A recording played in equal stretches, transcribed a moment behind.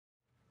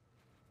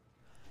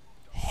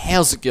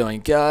How's it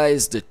going,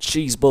 guys? The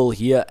Cheeseball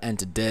here, and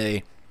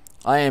today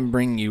I am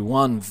bringing you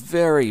one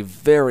very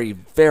sexy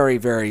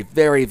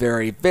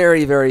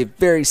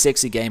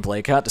gameplay.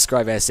 I can't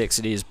describe how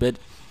sexy it is, but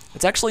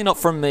it's actually not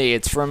from me.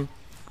 It's from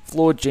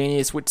Flawed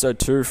Genius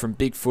witts02 from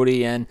Big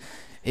Footy, and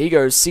he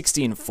goes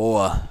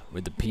 60-4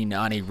 with the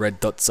P90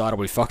 red dot side. I'll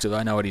be fucked if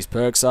I know what his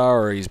perks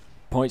are, or his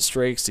point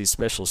streaks, his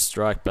special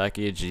strike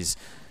package, his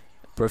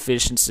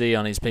proficiency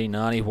on his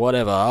P90,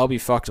 whatever. I'll be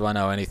fucked if I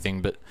know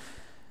anything, but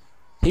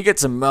he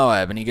gets a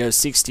MOAB and he goes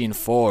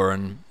 60-4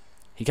 and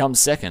he comes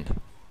second.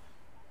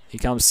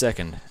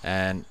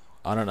 And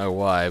I don't know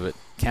why, but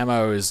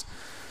Camo is...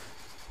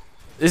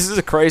 This is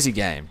a crazy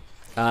game.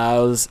 It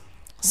was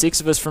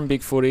 6 of us from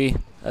Big Footy,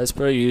 as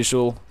per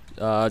usual,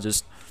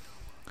 just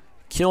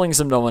killing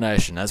some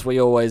domination, as we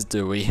always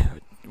do. We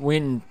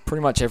win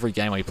pretty much every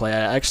game we play.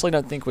 I actually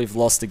don't think we've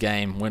lost a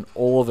game when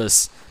all of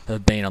us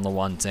have been on the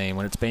one team,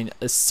 when it's been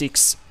a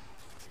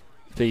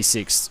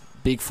 6v6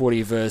 Big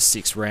Footy versus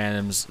 6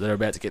 randoms that are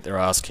about to get their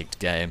ass kicked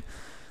game.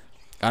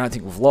 I don't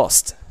think we've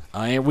lost.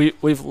 I mean,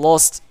 we've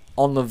lost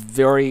on the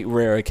very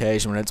rare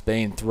occasion when it's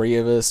been 3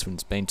 of us, when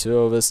it's been 2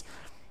 of us.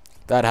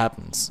 That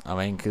happens. I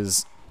mean,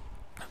 because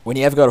when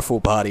you haven't got a full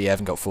party, you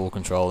haven't got full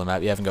control of the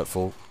map, you haven't got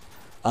full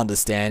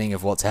understanding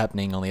of what's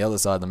happening on the other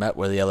side of the map,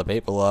 where the other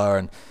people are,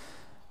 and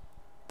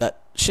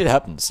that shit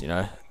happens, you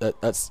know.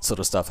 That sort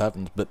of stuff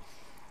happens. But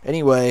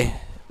anyway,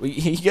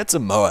 he gets a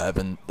MOAB,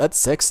 and that's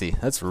sexy.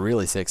 That's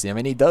really sexy. I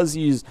mean, he does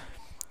use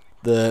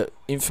the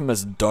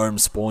infamous dome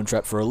spawn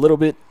trap for a little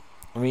bit.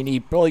 I mean, he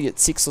probably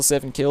gets 6 or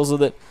 7 kills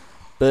with it,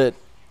 but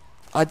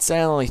I'd say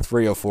only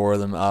 3 or 4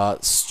 of them are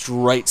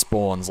straight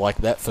spawns, like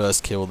that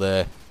first kill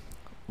there.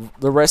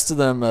 The rest of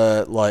them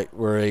are like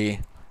where he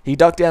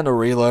ducked down to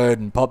reload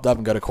and popped up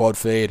and got a quad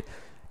feed,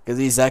 because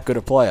he's that good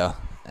a player,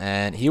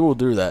 and he will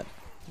do that.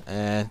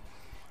 And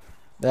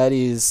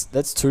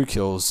that's 2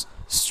 kills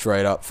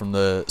straight up from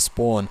the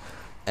spawn,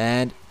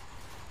 and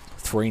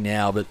 3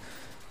 now. But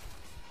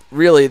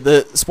really,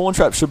 the spawn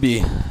trap should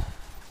be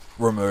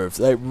removed.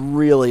 They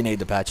really need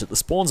to patch it. The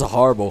spawns are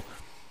horrible,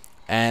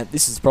 and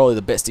this is probably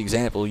the best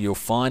example you'll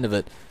find of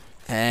it.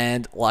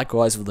 And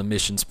likewise with the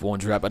mission spawn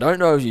trap. I don't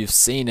know if you've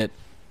seen it.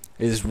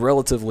 It is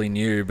relatively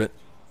new, but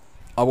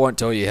I won't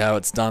tell you how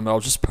it's done, but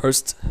I'll just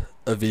post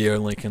a video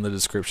link in the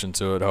description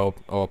to it.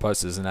 I'll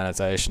post it as an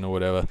annotation or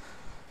whatever.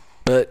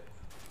 But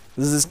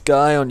there's this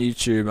guy on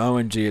YouTube,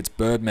 OMG, it's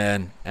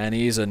Birdman, and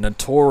he's a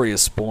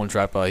notorious spawn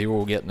trapper. He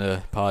will get in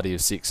a party of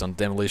 6 on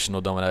Demolition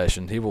or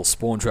Domination. He will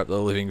spawn trap the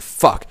living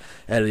fuck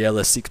out of the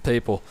other 6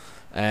 people,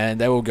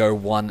 and they will go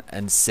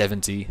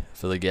 1-70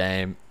 for the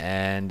game,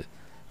 and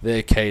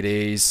their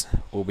KDs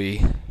will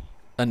be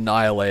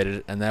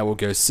annihilated, and they will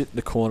go sit in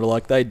the corner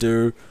like they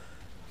do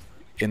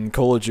in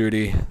Call of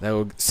Duty. They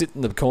will sit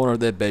in the corner of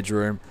their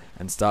bedroom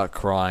and start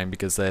crying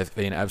because they've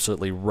been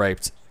absolutely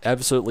raped,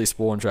 absolutely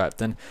spawn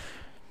trapped. And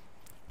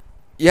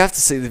you have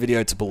to see the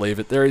video to believe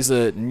it. There is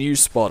a new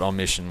spot on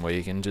mission where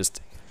you can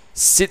just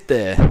sit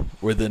there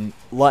with a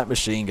light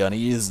machine gun. He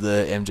uses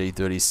the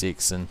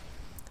MG36 and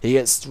he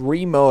gets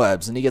 3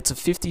 MOABs and he gets a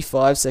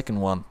 55-second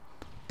one.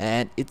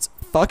 And it's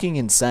fucking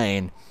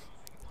insane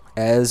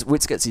as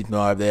Witts gets his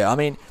MOAB there. I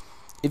mean,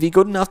 if you're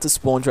good enough to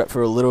spawn trap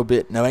for a little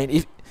bit, I mean,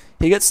 if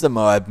he gets the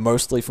MOAB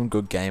mostly from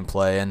good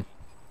gameplay, and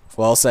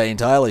well, I'll say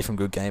entirely from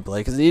good gameplay,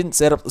 because he didn't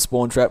set up the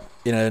spawn trap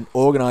in an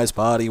organised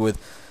party with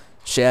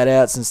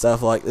shoutouts and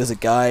stuff like, there's a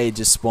guy who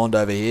just spawned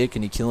over here,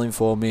 can you kill him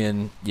for me,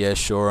 and yeah,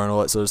 sure, and all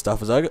that sort of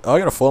stuff. I got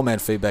a 4-man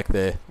feed back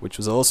there, which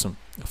was awesome.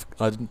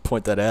 I didn't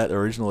point that out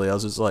originally. I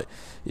was just like,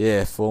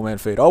 yeah, 4-man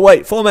feed. Oh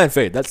wait, 4-man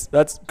feed.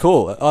 That's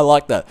cool. I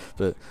like that.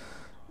 But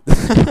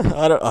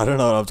I don't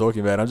know what I'm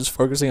talking about. I'm just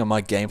focusing on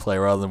my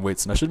gameplay rather than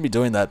Witts, and I shouldn't be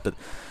doing that. But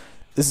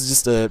this is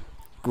just a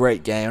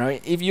great game. I mean,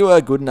 if you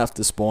are good enough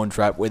to spawn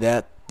trap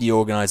without the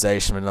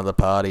organisation of another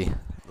party,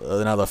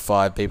 another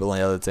 5 people on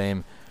the other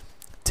team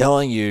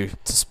telling you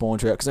to spawn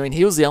trap, because I mean,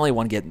 he was the only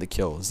one getting the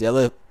kills. The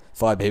other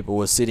 5 people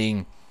were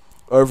sitting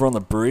over on the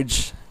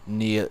bridge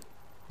nearer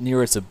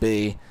to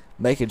B,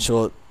 making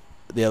sure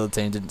the other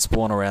team didn't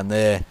spawn around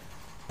there,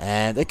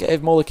 and they gave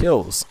him all the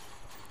kills.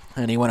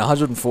 And he went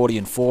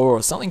 140-4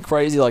 or something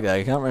crazy like that.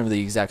 I can't remember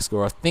the exact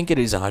score. I think it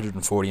is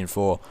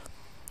 140-4.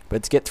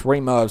 But to get 3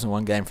 MOABs in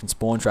one game from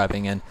spawn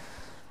trapping, and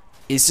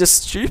it's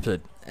just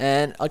stupid.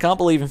 And I can't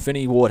believe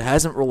Infinity Ward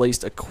hasn't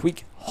released a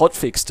quick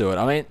hotfix to it.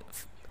 I mean,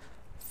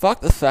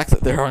 fuck the fact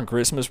that they're on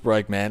Christmas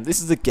break, man.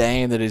 This is a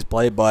game that is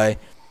played by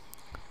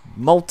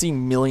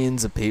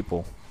multi-millions of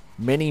people.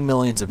 Many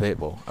millions of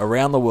people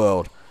around the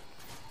world.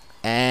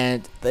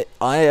 And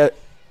I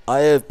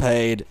have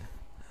paid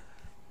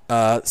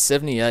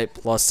 78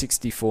 plus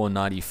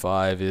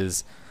 64.95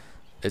 is,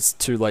 it's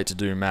too late to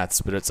do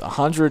maths, but it's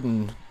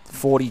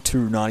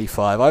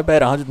 142.95. I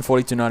paid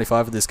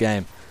 142.95 for this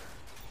game,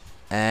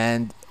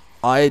 and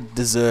I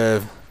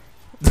deserve.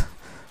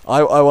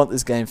 I want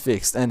this game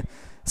fixed. And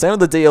same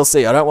with the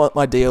DLC. I don't want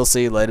my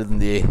DLC later than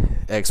the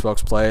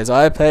Xbox players.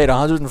 I paid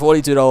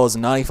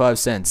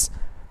 $142.95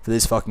 for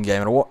this fucking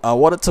game, and I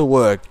want it to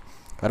work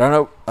I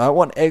don't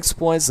want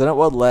exploits. I don't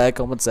want lag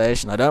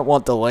compensation. I don't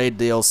want delayed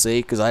DLC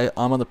because I'm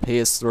on the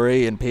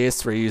PS3 and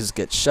PS3 users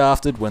get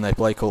shafted when they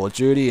play Call of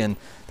Duty, and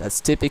that's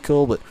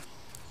typical. But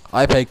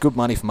I pay good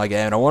money for my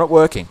game and I want it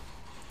working.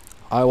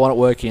 I want it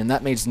working, and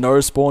that means no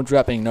spawn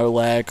trapping, no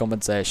lag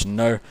compensation,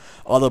 no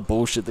other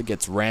bullshit that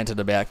gets ranted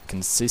about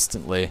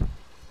consistently,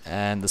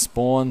 and the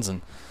spawns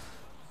and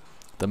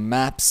the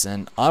maps.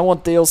 And I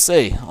want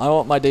DLC. I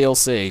want my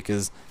DLC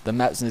because the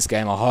maps in this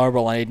game are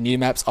horrible. I need new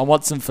maps. I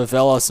want some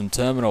favela, some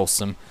terminal,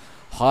 some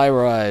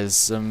high-rise,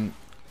 some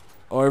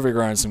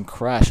overgrown, some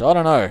crash. I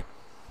don't know.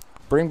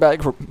 Bring back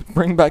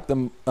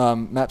the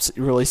maps that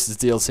you released as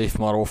DLC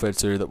for Modern Warfare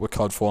 2 that were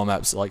COD 4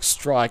 maps like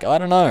Strike. I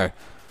don't know.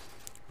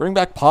 Bring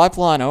back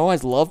Pipeline. I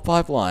always loved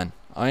Pipeline.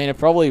 I mean, it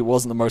probably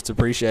wasn't the most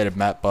appreciated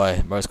map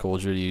by most Call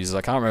of Duty users. I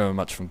can't remember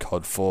much from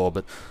COD 4,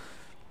 but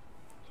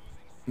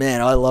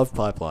man, I love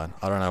Pipeline.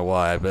 I don't know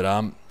why,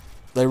 but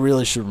they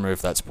really should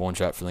remove that spawn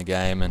trap from the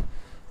game, and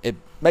it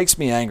makes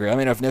me angry. I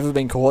mean, I've never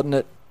been caught in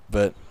it,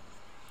 but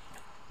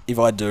if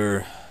I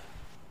do,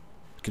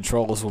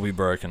 controllers will be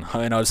broken.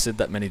 I mean, I've said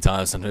that many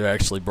times. I've never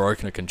actually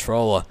broken a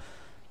controller.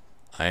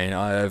 I mean,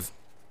 I have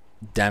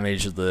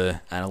damaged the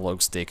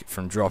analog stick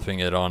from dropping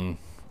it on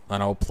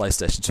an old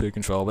PlayStation 2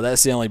 controller, but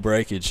that's the only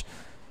breakage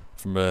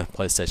from a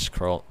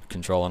PlayStation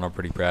controller, and I'm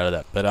pretty proud of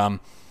that. But it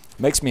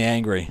makes me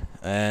angry,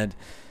 and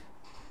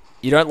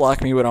you don't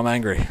like me when I'm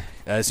angry,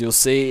 as you'll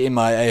see in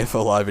my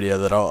AFL live video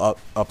that I'll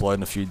upload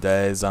in a few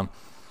days.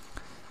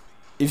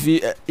 If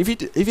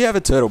you have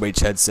a Turtle Beach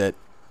headset,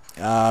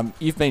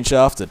 you've been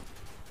shafted,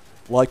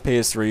 like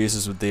PS3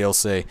 users with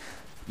DLC.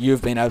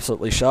 You've been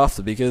absolutely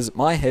shafted because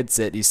my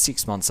headset is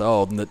 6 months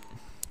old and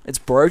it's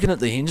broken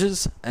at the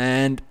hinges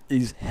and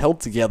is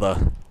held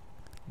together.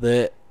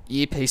 The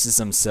earpieces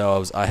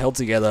themselves are held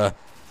together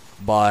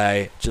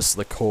by just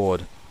the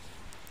cord,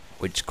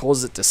 which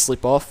causes it to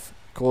slip off,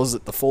 causes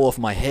it to fall off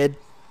my head,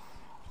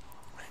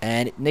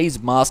 and it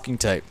needs masking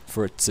tape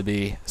for it to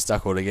be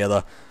stuck all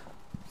together.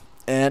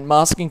 And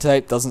masking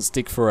tape doesn't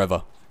stick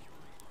forever,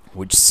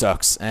 which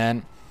sucks.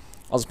 And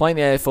I was playing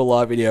the AFL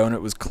live video and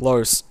it was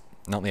close.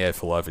 Not the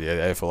AFL live video,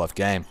 the AFL live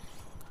game.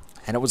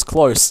 And it was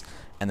close,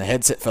 and the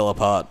headset fell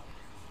apart.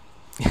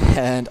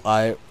 And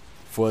I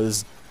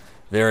was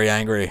very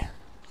angry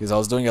because I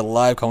was doing a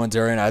live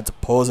commentary and I had to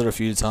pause it a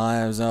few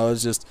times, and I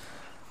was just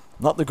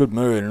not in the good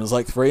mood. And it was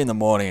like 3 in the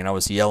morning and I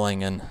was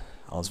yelling and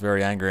I was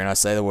very angry, and I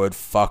say the word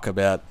fuck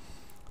about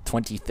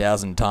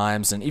 20,000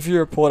 times. And if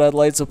you're a Port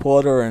Adelaide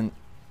supporter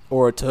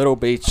or a Turtle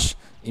Beach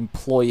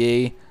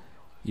employee,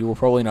 you will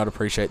probably not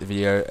appreciate the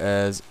video,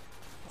 as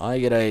I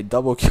get a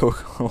double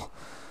kill.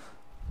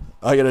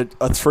 I get a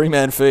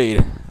 3-man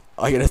feed.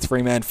 I get a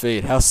 3-man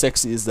feed. How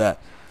sexy is that?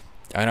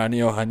 And I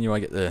knew I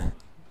get the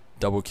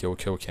double kill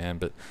cam.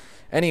 But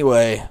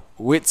anyway,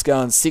 Witts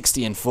going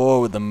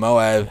 60-4 with the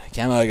MOAB.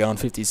 Camo going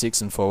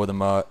 56-4 with the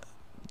MOAB.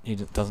 He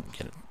doesn't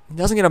get it. He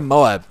doesn't get a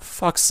MOAB. For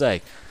fuck's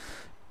sake.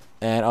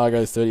 And I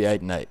go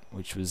 38-8,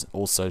 which was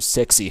also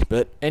sexy.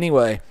 But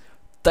anyway,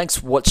 thanks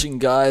for watching,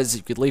 guys.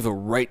 If you could leave a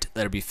rate,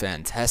 that'd be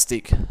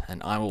fantastic.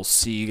 And I will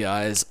see you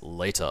guys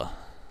later.